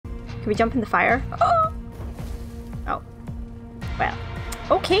Can we jump in the fire? Oh! Oh. Well.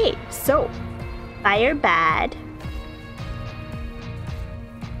 Okay, so. Fire bad.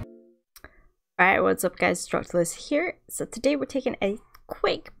 Alright, what's up guys? Destructo here. So today we're taking a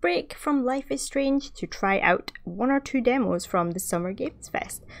quick break from Life is Strange to try out 1 or 2 demos from the Summer Games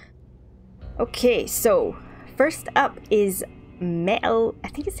Fest. Okay, so first up is Metal, I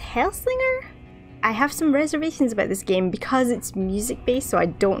think it's Hellsinger? I have some reservations about this game because it's music based, so I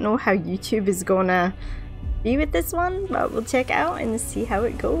don't know how YouTube is gonna be with this one, but we'll check it out and see how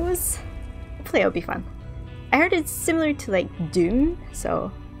it goes. Hopefully it'll be fun. I heard it's similar to like Doom,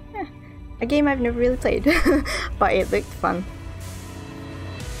 so a game I've never really played, but it looked fun.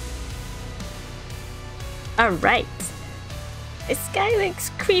 Alright. This guy looks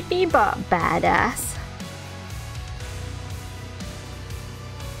creepy but badass.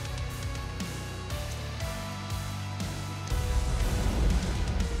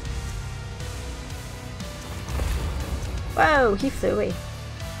 Whoa, he flew away.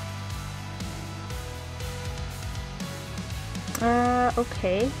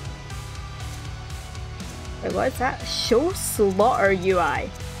 Okay. Wait, what is that? Show Slaughter UI.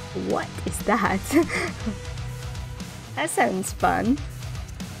 What is that? That sounds fun.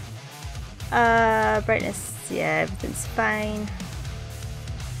 Brightness, yeah, everything's fine.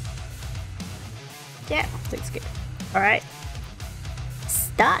 Yeah, looks good. Alright.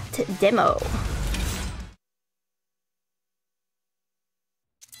 Start demo.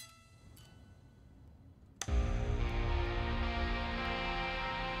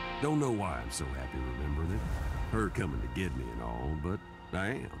 Don't know why I'm so happy remembering it. Her coming to get me and all, but I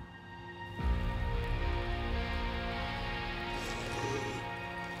am.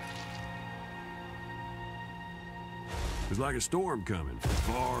 It's like a storm coming from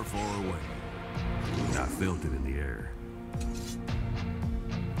far, far away. I felt it in the air.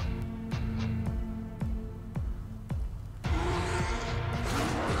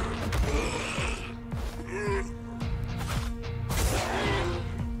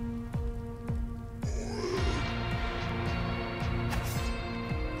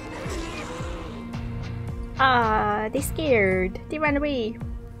 They scared. They ran away.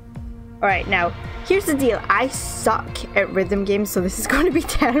 Alright, now, here's the deal. I suck at rhythm games, so this is going to be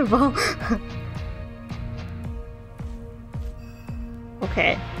terrible.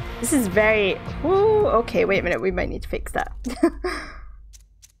 Okay. This is very... Ooh, okay, wait a minute. We might need to fix that.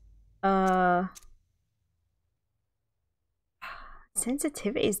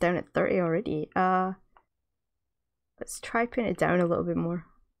 Sensitivity is down at 30 already. Let's try putting it down a little bit more.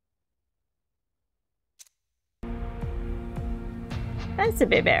 That's a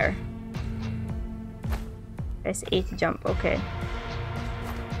bit better. Press A to jump, okay. Can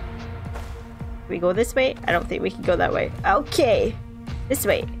we go this way? I don't think we can go that way. Okay! This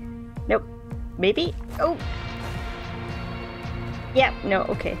way. Nope. Maybe? Oh! Yep, no,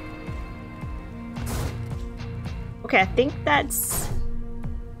 okay. Okay, I think that's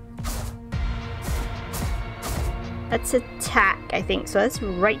attack, I think. So that's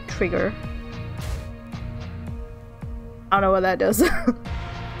right trigger. I don't know what that does.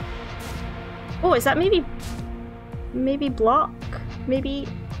 Oh, is that maybe block? Maybe?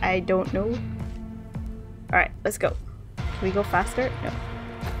 I don't know. Alright, let's go. Can we go faster? No.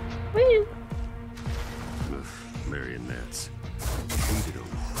 Woo! Marionettes.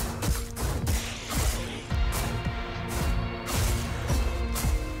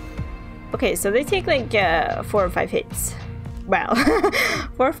 Okay, so they take like 4 or 5 hits. Wow.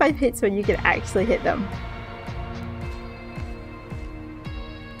 4 or 5 hits when you can actually hit them.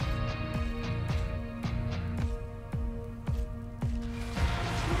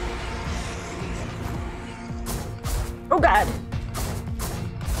 Oh god!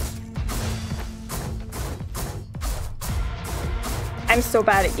 I'm so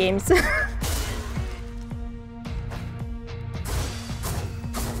bad at games.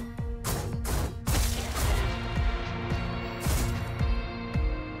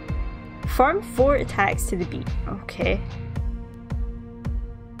 Perform 4 attacks to the beat. Okay.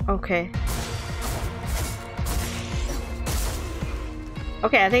 Okay.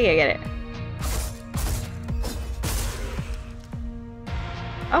 Okay, I think I get it.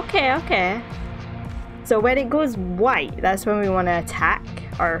 Okay, okay. So when it goes white, that's when we want to attack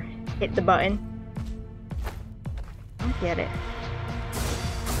or hit the button. I get it.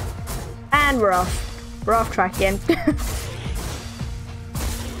 And we're off. We're off track again.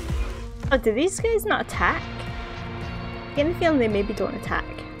 Oh, do these guys not attack? I get the feeling they maybe don't attack.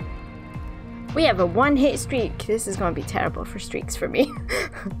 We have a 1-hit streak. This is going to be terrible for streaks for me.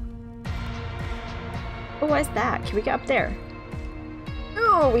 Oh, what's that? Can we get up there?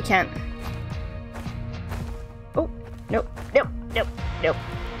 No, we can't. Oh, nope, nope, nope, nope.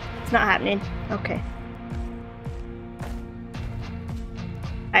 It's not happening. Okay.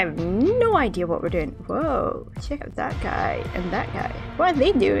 I have no idea what we're doing. Whoa, check out that guy and that guy. What are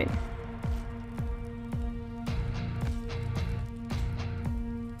they doing?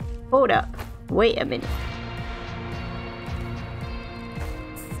 Hold up. Wait a minute.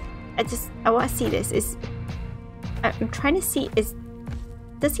 I want to see this. I'm trying to see, is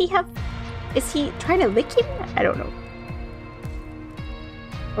he trying to lick him? I don't know.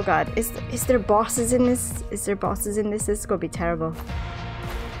 Oh god, is there bosses in this? Is there bosses in this? This is gonna be terrible. Okay,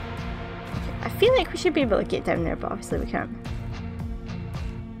 I feel like we should be able to get down there, but obviously we can't.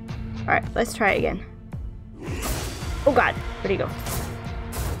 Alright, let's try it again. Oh god, where'd he go?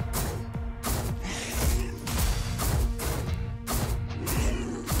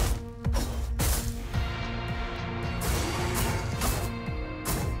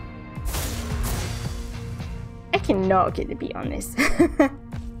 I cannot get the beat on this.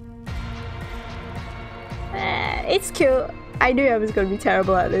 It's cool. I knew I was going to be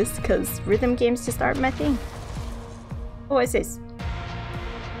terrible at this because rhythm games just aren't my thing. Oh, what's this?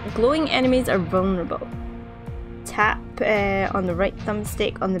 Glowing enemies are vulnerable. Tap on the right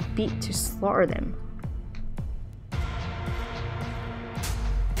thumbstick on the beat to slaughter them.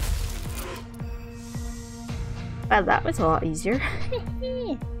 Well, that was a lot easier.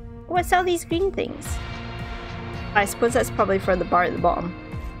 What's all these green things? I suppose that's probably for the bar at the bottom.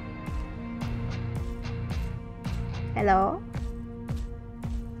 Hello?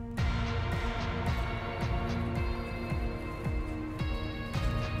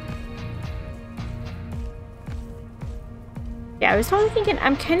 Yeah, I was totally thinking,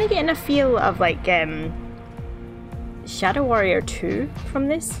 I'm kind of getting a feel of like Shadow Warrior 2 from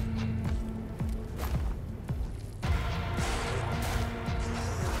this.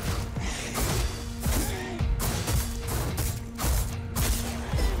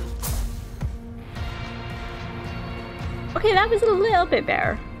 Okay, that was a little bit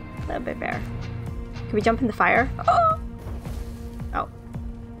better. A little bit better. Can we jump in the fire? Oh! Oh.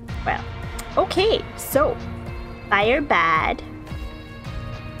 Well. Okay, so. Fire bad.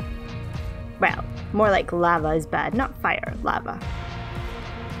 Well, more like lava is bad. Not fire, lava.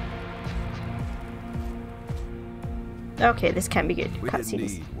 Okay, this can't be good. We didn't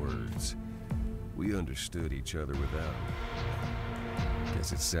Cutscenes. need words. We understood each other without it.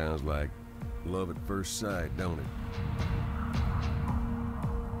 Guess it sounds like love at first sight, don't it?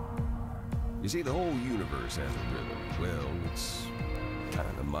 You see, the whole universe has a rhythm. Well, it's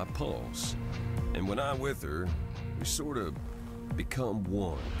kind of my pulse. And when I'm with her, we sort of become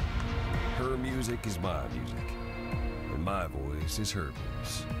one. Her music is my music, and my voice is her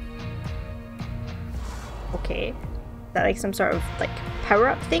voice. Okay. Is that like some sort of like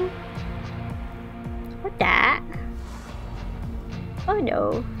power-up thing? What that? Oh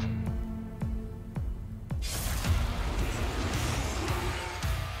no.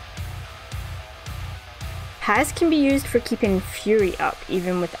 Has can be used for keeping fury up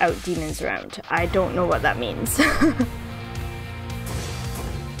even without demons around. I don't know what that means.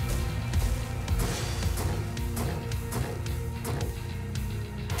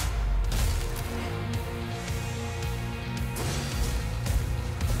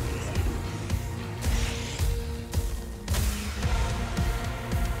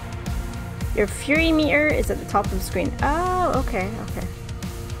 Your fury meter is at the top of the screen. Oh, okay, okay.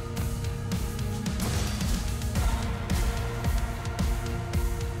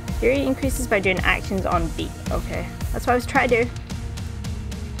 Fury increases by doing actions on beat. Okay, that's what I was trying to do.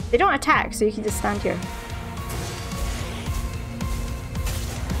 They don't attack, so you can just stand here.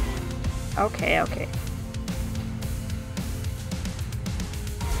 Okay, okay.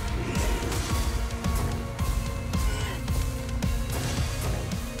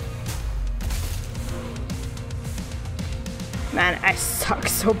 Man, I suck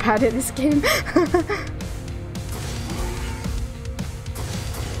so bad at this game.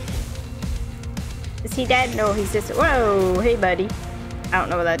 Is he dead? No, he's just. Whoa! Hey, buddy. I don't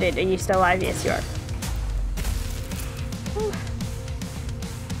know what that did. Are you still alive? Yes, you are. Ooh.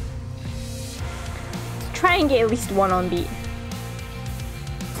 Try and get at least one on beat.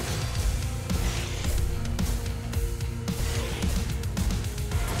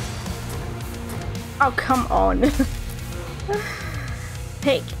 Oh, come on.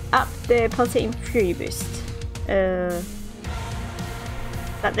 Pick up the pulsating fury boost. Is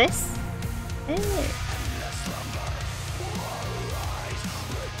that this?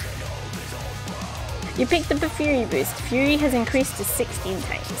 You picked up a fury boost. Fury has increased to 16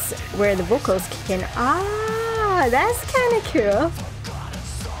 times, where the vocals kick in. Ah, that's kind of cool.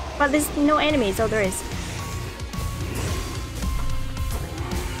 But there's no enemies. Oh, there is.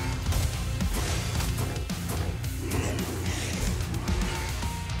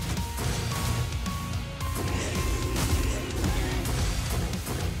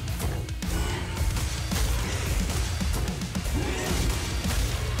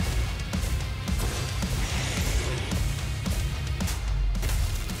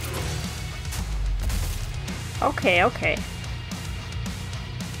 Okay, okay.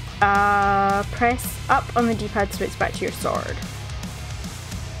 Press up on the D-pad to switch back to your sword.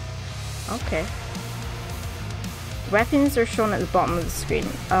 Okay. Weapons are shown at the bottom of the screen.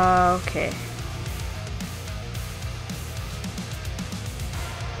 Okay.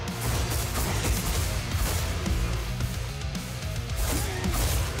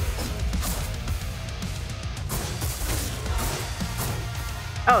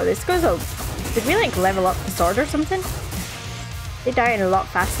 Oh, this goes a... Did we like level up the sword or something? They die a lot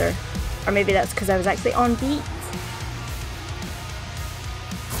faster. Or maybe that's because I was actually on beat.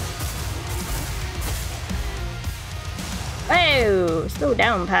 Whoa! Slow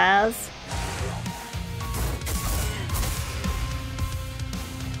down, pals.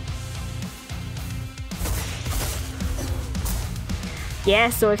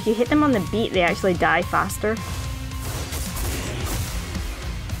 Yeah, so if you hit them on the beat, they actually die faster.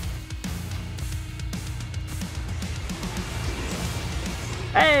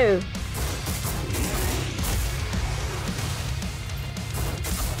 Oh!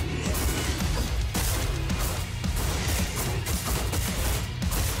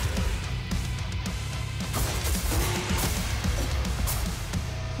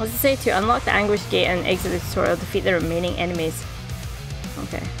 What does it say? To unlock the Anguish Gate and exit the tutorial, defeat the remaining enemies.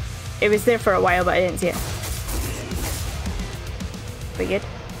 Okay. It was there for a while, but I didn't see it. Pretty good.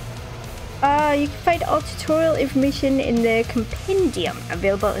 You can find all tutorial information in the compendium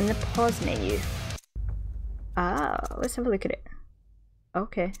available in the pause menu. Ah, let's have a look at it.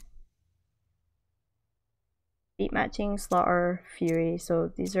 Okay. Beat matching, slaughter, fury.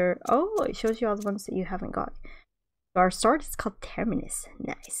 So these are... Oh, it shows you all the ones that you haven't got. Our sword is called Terminus.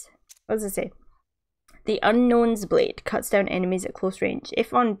 Nice. What does it say? The Unknown's Blade cuts down enemies at close range.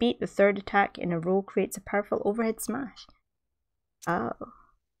 If on beat, the third attack in a row creates a powerful overhead smash. Oh.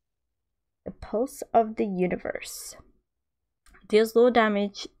 The Pulse of the Universe. Deals low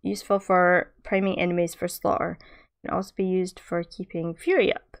damage, useful for priming enemies for slaughter. Can also be used for keeping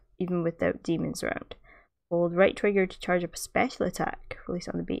fury up, even without demons around. Hold right trigger to charge up a special attack. Release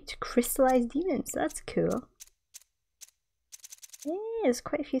on the beat to crystallize demons. That's cool. Yeah, there's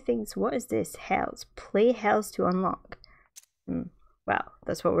quite a few things. What is this? Hells. Play Hells to unlock. Well,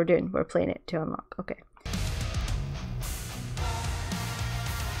 that's what we're doing. We're playing it to unlock. Okay.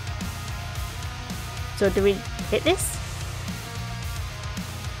 So do we hit this?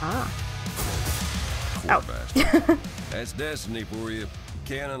 Ah. Oh. That's destiny for you. You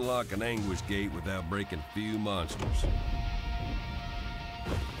can't unlock an Anguish Gate without breaking a few monsters.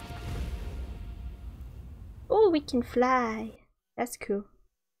 Oh, we can fly. That's cool.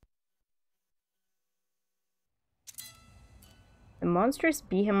 The monstrous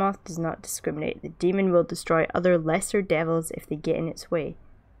behemoth does not discriminate. The demon will destroy other lesser devils if they get in its way.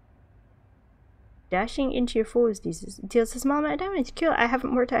 Dashing into your foes deals a small amount of damage. Cool. I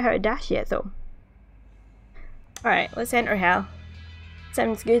haven't worked out how to dash yet though. Alright, let's enter hell.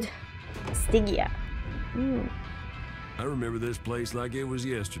 Sounds good. Stygia. I remember this place like it was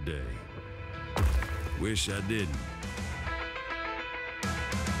yesterday. Wish I didn't.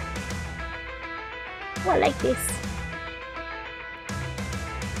 Oh, I like this.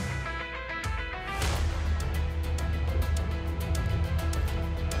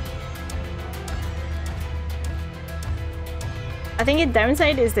 I think the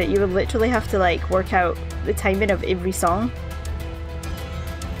downside is that you would literally have to like work out the timing of every song.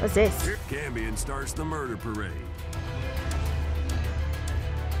 What's this? Cambion starts the murder parade.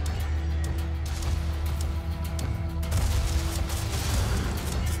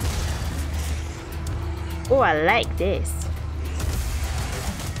 Oh, I like this.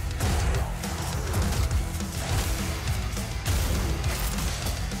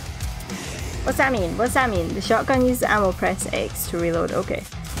 What's that mean? What's that mean? The shotgun uses ammo, press X to reload. Okay.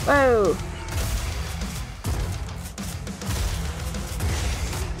 Whoa!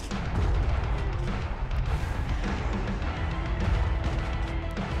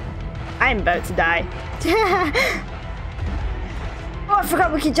 I'm about to die. Oh, I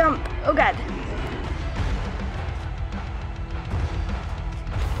forgot we could jump. Oh god.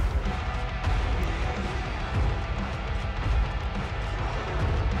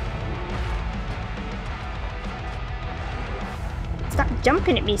 Stop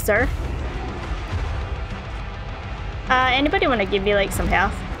jumping at me, sir? Anybody want to give me like some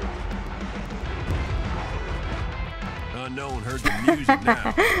health? Unknown heard the music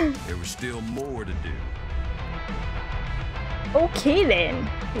now. There was still more to do. Okay then.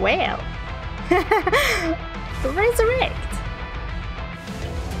 Well. Resurrect.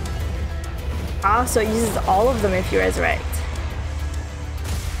 Ah, so it uses all of them if you resurrect.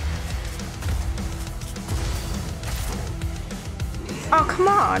 Oh, come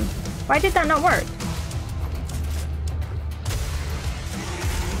on. Why did that not work?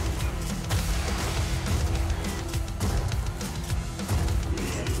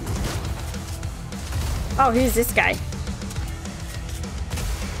 Oh, who's this guy?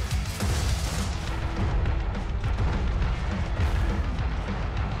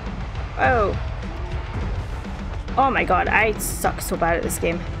 Oh. Oh my god, I suck so bad at this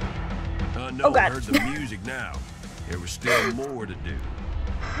game. Unknown Oh god. heard the music now. There was still more to do.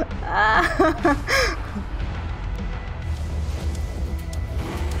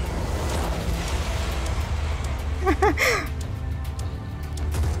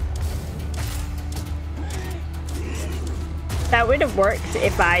 That would have worked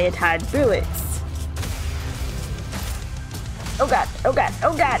if I had had bullets. Oh god, oh god,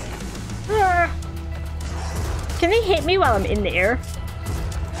 oh god! Ah. Can they hit me while I'm in the air?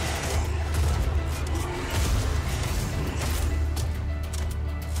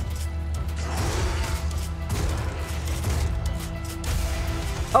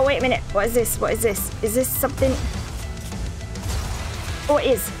 Oh wait a minute, what is this? What is this? Is this something? Oh it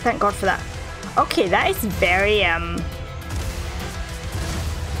is, thank god for that. Okay, that is very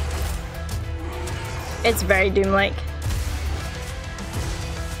it's very Doom-like.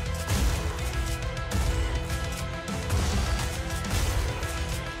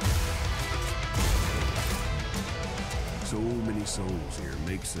 So many souls here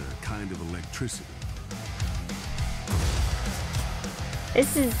makes a kind of electricity.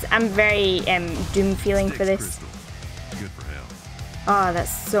 This is, I'm very Doom feeling for this. Crystal. Good for health. Oh,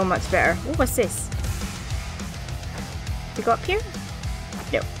 that's so much better. Ooh, what's this? We go up here?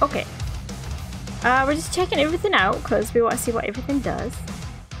 No, okay. We're just checking everything out because we want to see what everything does.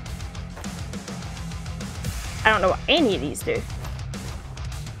 I don't know what any of these do.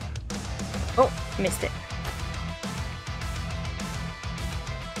 Oh, missed it.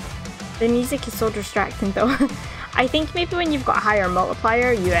 The music is so distracting though. I think maybe when you've got a higher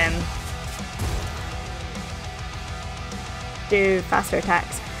multiplier, you do faster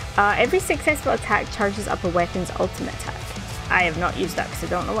attacks. Every successful attack charges up a weapon's ultimate attack. I have not used that because I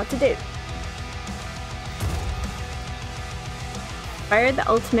don't know what to do. Fire the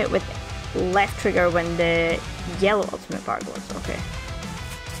ultimate with left trigger when the yellow ultimate bar goes. Okay.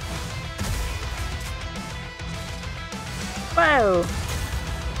 Whoa!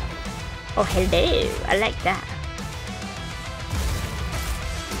 Oh, hello! I like that.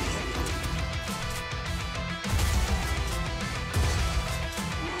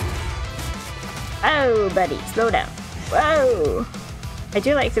 Oh, buddy, slow down. Whoa! I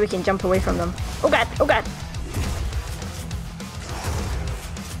do like that we can jump away from them. Oh god! Oh god!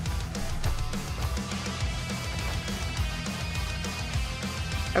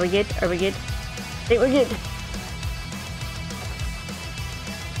 Are we good? Are we good? I think we're good.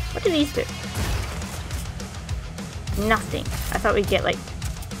 What do these do? Nothing. I thought we'd get like...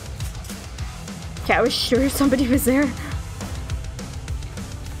 Okay, I was sure somebody was there.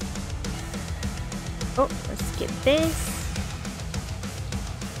 Oh, let's get this.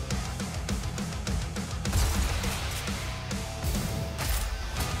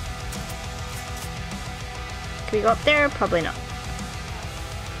 Can we go up there? Probably not.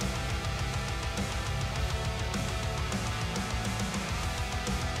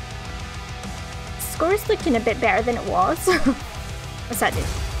 Score's looking a bit better than it was. What's that do?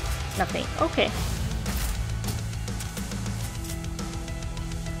 Nothing. Okay.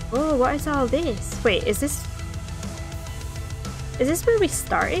 Oh, what is all this? Wait, is this where we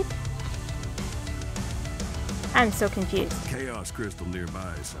started? I'm so confused. Chaos crystal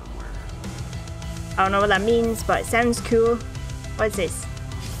nearby somewhere. I don't know what that means, but it sounds cool. What's this?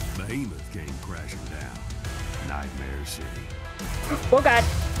 Behemoth came crashing down. Nightmare City. Oh god.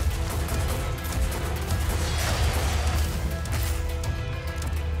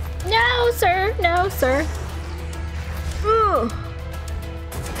 No, sir. No, sir. Ooh.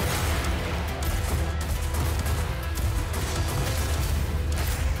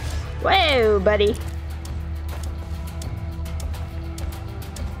 Whoa, buddy.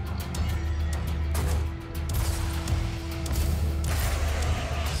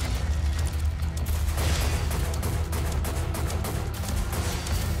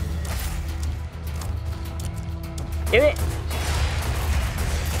 Do it.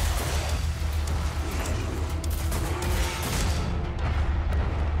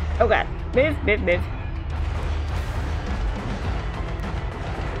 Oh god. Move, move, move.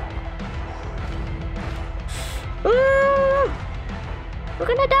 Ooh! We're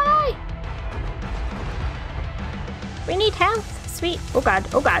gonna die! We need health. Sweet. Oh god,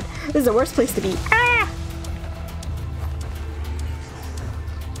 oh god. This is the worst place to be. Ah!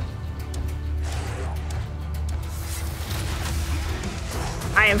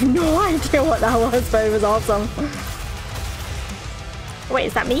 I have no idea what that was, but it was awesome. Wait,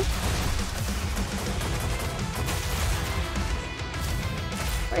 is that me?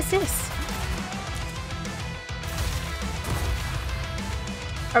 What is this?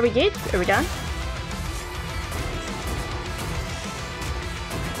 Are we good? Are we done?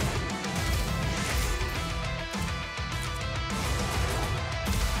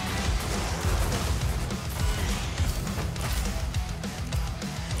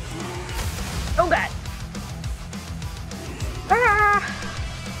 Oh god! Ah!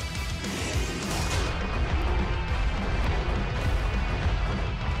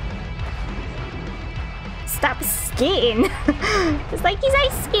 Stop skating! It's like he's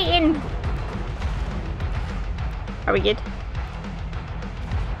ice skating! Are we good?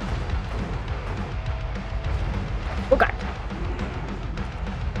 Oh god.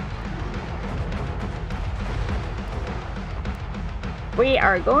 We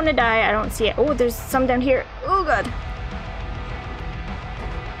are going to die. I don't see it. Oh, there's some down here. Oh god.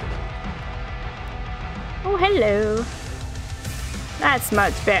 Oh, hello. That's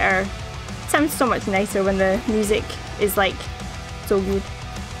much better. Sounds so much nicer when the music is like so good.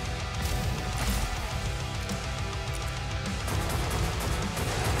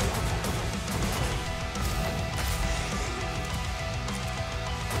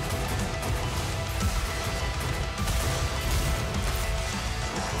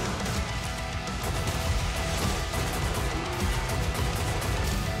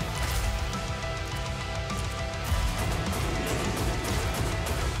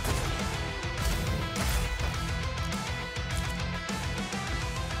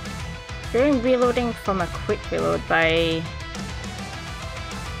 Doing reloading from a quick reload by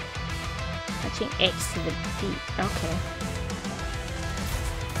touching X to the beat. Okay.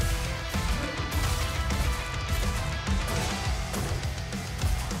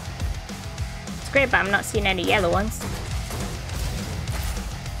 It's great, but I'm not seeing any yellow ones.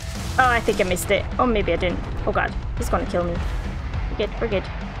 Oh, I think I missed it. Oh, maybe I didn't. Oh god, he's gonna kill me. We're good, we're good.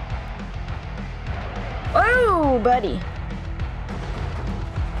 Oh, buddy.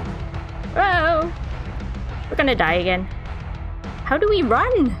 Whoa! We're gonna die again. How do we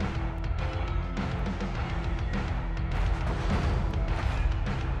run?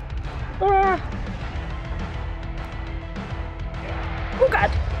 Oh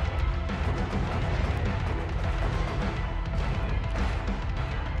god!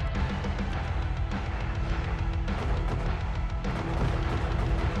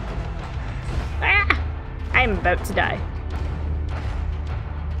 Ah! I'm about to die.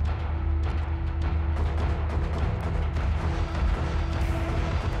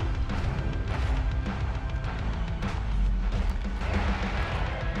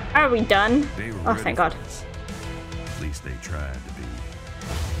 Are we done? Oh, thank God. At least they tried to be.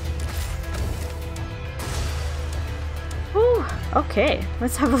 Ooh, okay.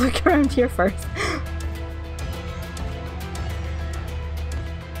 Let's have a look around here first.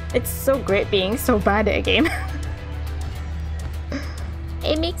 It's so great being so bad at a game.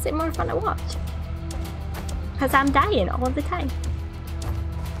 It makes it more fun to watch. Because I'm dying all the time.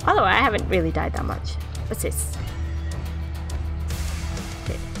 Although I haven't really died that much. What's this?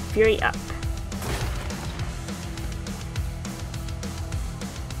 Fury up.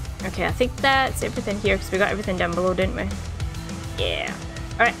 Okay, I think that's everything here because we got everything down below, didn't we? Yeah.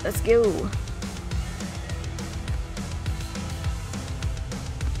 Alright, let's go.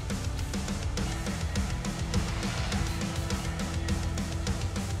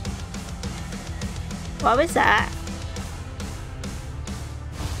 What was that?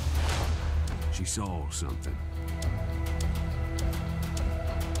 She saw something.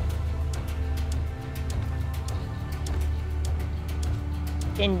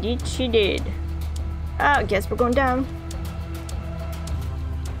 Indeed she did. I guess we're going down.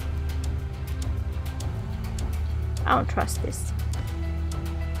 I don't trust this.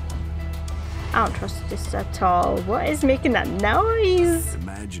 I don't trust this at all. What is making that noise?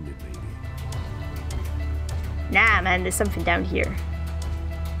 Imagine it, lady. Nah, man, there's something down here.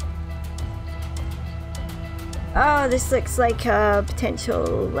 Oh, this looks like a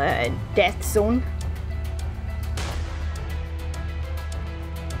potential death zone.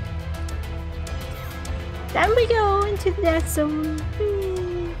 go into the death zone.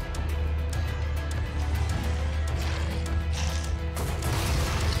 Whee.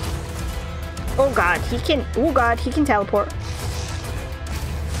 Oh god, he can. Oh god, he can teleport.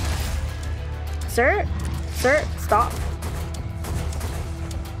 Sir, stop.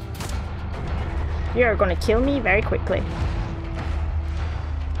 You're gonna kill me very quickly.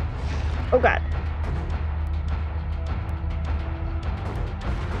 Oh god.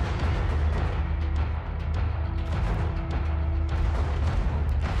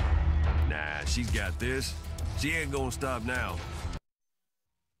 Nah, she's got this. She ain't gonna stop now.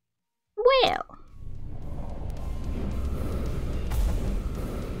 Well.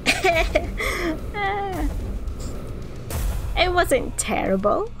 It wasn't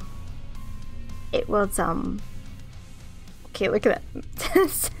terrible. It was, okay, look at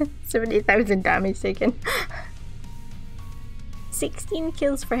that. 70,000 damage taken. 16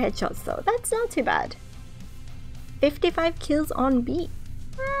 kills for headshots though. That's not too bad. 55 kills on beat.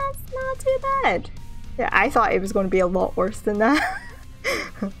 That's not too bad. Yeah, I thought it was going to be a lot worse than that.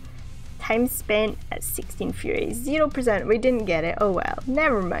 Time spent at 16 Fury. 0%. We didn't get it. Oh well.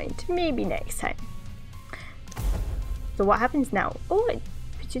 Never mind. Maybe next time. So what happens now? Oh, it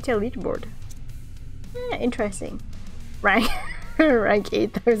puts you to a leaderboard. Interesting. Rank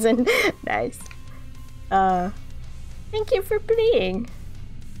 8,000. Nice. Thank you for playing.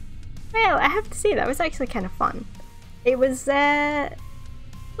 Well, I have to say that was actually kind of fun. It was a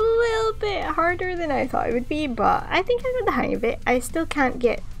little bit harder than I thought it would be, but I think I got the hang of it. I still can't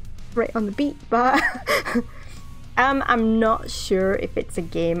get right on the beat, but I'm not sure if it's a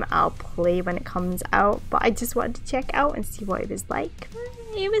game I'll play when it comes out, but I just wanted to check it out and see what it was like.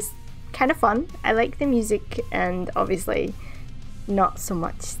 It was kind of fun. I like the music, and obviously not so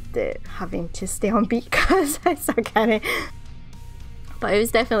much the having to stay on beat because I suck at it, but it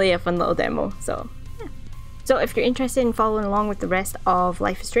was definitely a fun little demo. So yeah. So if you're interested in following along with the rest of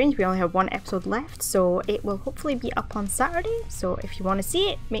Life is Strange, we only have one episode left, so it will hopefully be up on Saturday. So if you want to see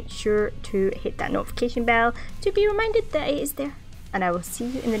it, make sure to hit that notification bell to be reminded that it is there, and I will see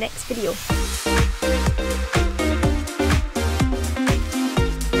you in the next video.